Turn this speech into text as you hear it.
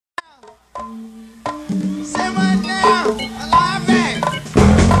Say right now, alive back.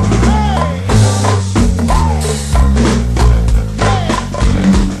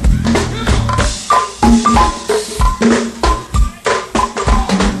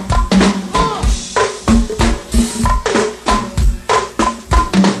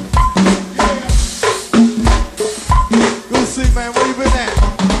 Good see, man, where you been at?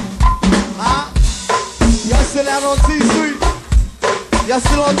 Huh? Y'all still out on T Street? Y'all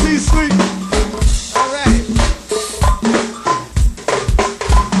still on T Street? All right.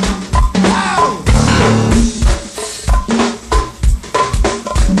 Ow!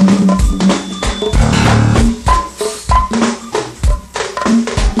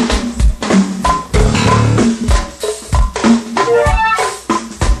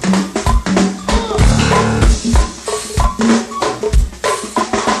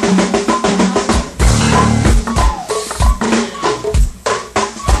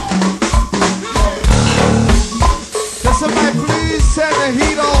 Can somebody please turn the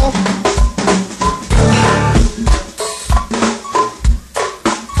heat off?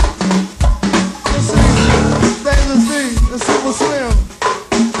 Let's see, Stainless D, the Super Slim,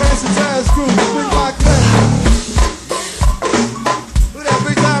 Fancy Tires Crew, Big Rock Clip. Look at that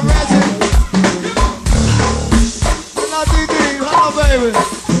big time ratchet. Hello DD, hello baby.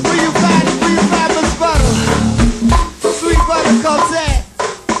 Where you find Miss Butter? Sweet Buttercup's at.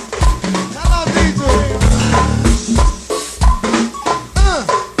 Hello DJ.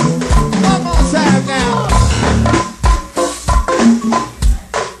 One more time now.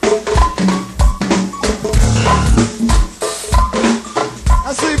 I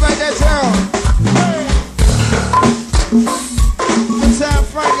see you right there, Gerald. Good time,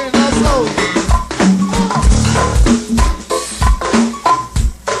 Franklin, Oslo.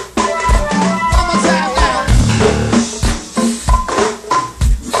 One more time now.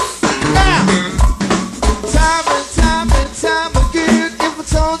 Now. Time again. If I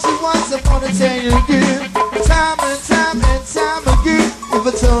told you once, I'm gonna tell you again. Time again. If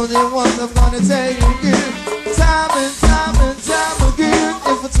I told you once, I'm gonna tell you again. Time again.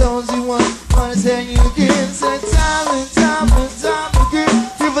 If I told you once, I'm gonna tell you again. Say time again.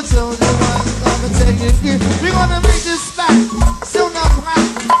 If I told you once, I'm gonna tell you again. We're gonna make this spot so not hot.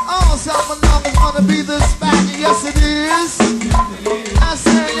 Oh, summer love is gonna be the spot. Yes it is. I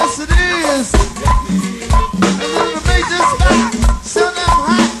said yes it is. We're gonna make this spot so damn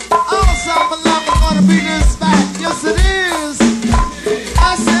hot. Oh, summer love is gonna be this spot. Yes it is.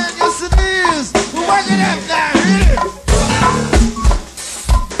 I said yes it is. We're working up down here.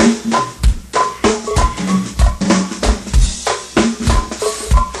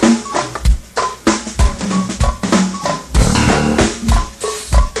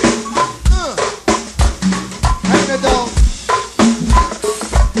 Hang the dog.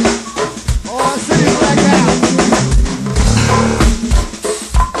 Oh, I see you black out.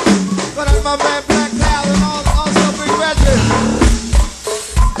 But I'm my man Black Cloud and also Big Reggie.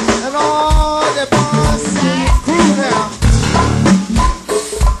 And all the boss crew now.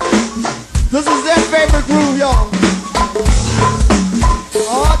 This is their favorite groove, y'all.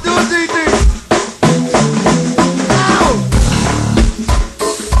 Oh, do it, DD. Ow!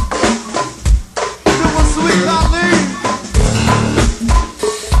 Super Sweet Colleen.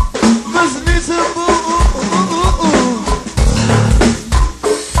 Miss Nita Boo.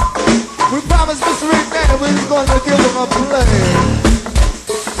 We promised Mr. Rick that we was going to give him a play.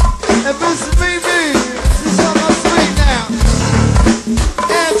 And Miss Mimi, she's on my sweet now.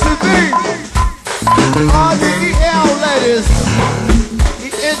 And to me, all the EL ladies, the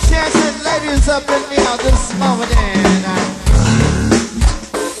enchanted ladies up in here this moment. And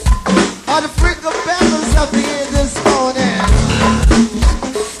all the freaking fellas up here this morning.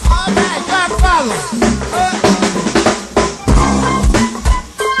 All right, Godfather.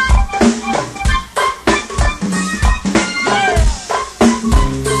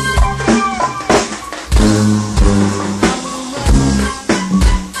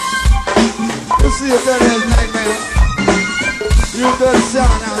 Let's see if that is night, man. You better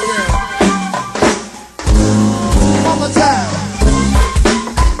sound out there. One more time.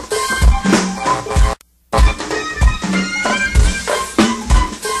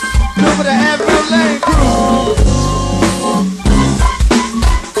 Do for the Avenue Lane crew.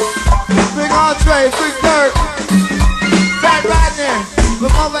 Big Andre, Big Dirt. Fat Rodney.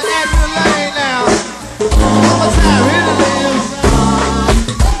 We're over Avenue Lane now. One more time. Here it is.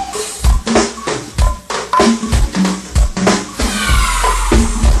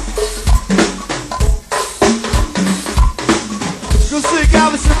 Good see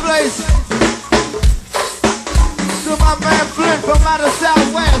Galveston Place. To my man Flint from out of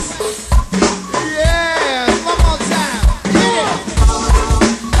Southwest.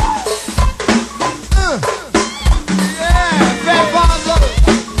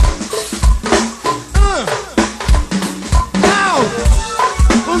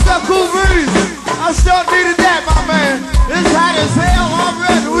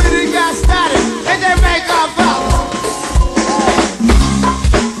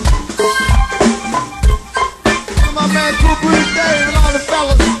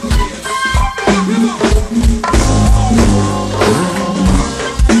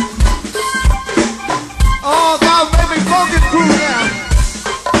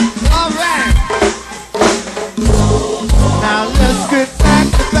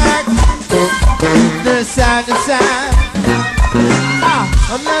 side to side.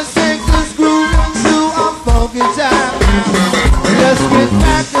 And let's take this groove into a funky time. Let's get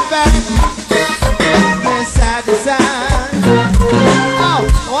back to back, and side to side.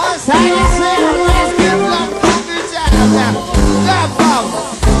 What's how you say? Let's get a funky time now. That power.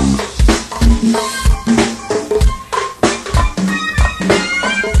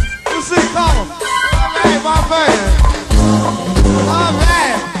 You see, come on. All right, my man. All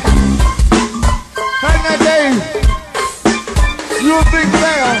right. Hey, that day. You a big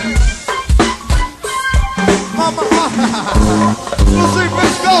player. Mama, you see,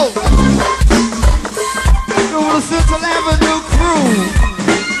 let's go. Do the Central Avenue crew.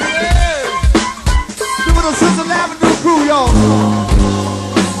 Yeah. Do the Central Avenue crew, y'all.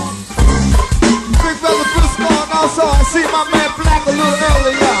 Big brother Frisco, and also I see my man Black a little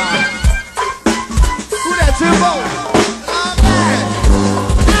earlier. Who that, Timbo? Oh, man.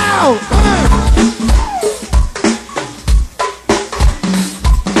 Ow!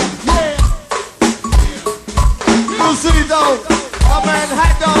 City Dog, my man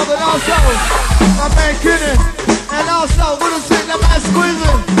Hot Dog, and also my man Kenny, and also with a sitting that man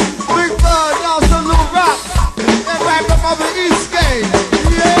Squeezing, Big Bud, and also Lil Rock, and right from over East Gate,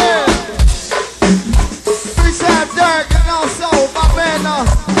 yeah. Big Shot Dirk, and also my man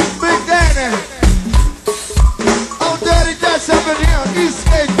Big Danny. Oh, Dirty Dutch up in here, East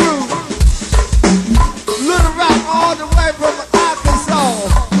Gate crew. Little Rock all the way from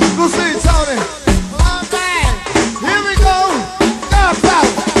Arkansas. Go see Tony.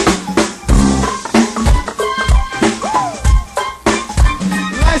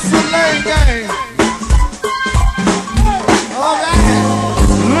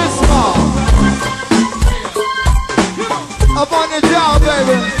 Up on the job,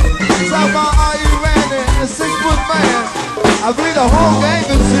 baby. Talk about are you Randy, the 6-foot man. I believe the whole gang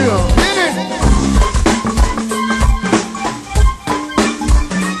is here. Get it?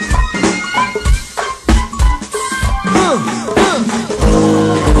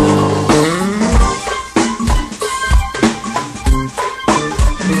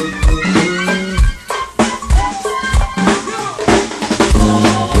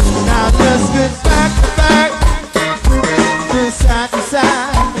 Now let's get back to back. Side to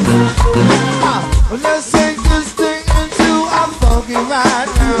side. Let's take this thing into a funky ride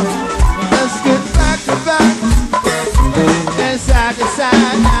now. Let's get back to back and side to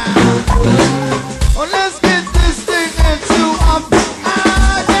side now. Let's get this thing into a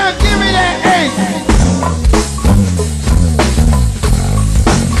now give me that 8.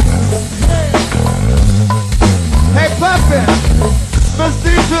 Hey Puppy, Miss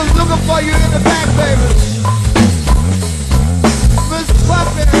Deidre's looking for you in the back, baby.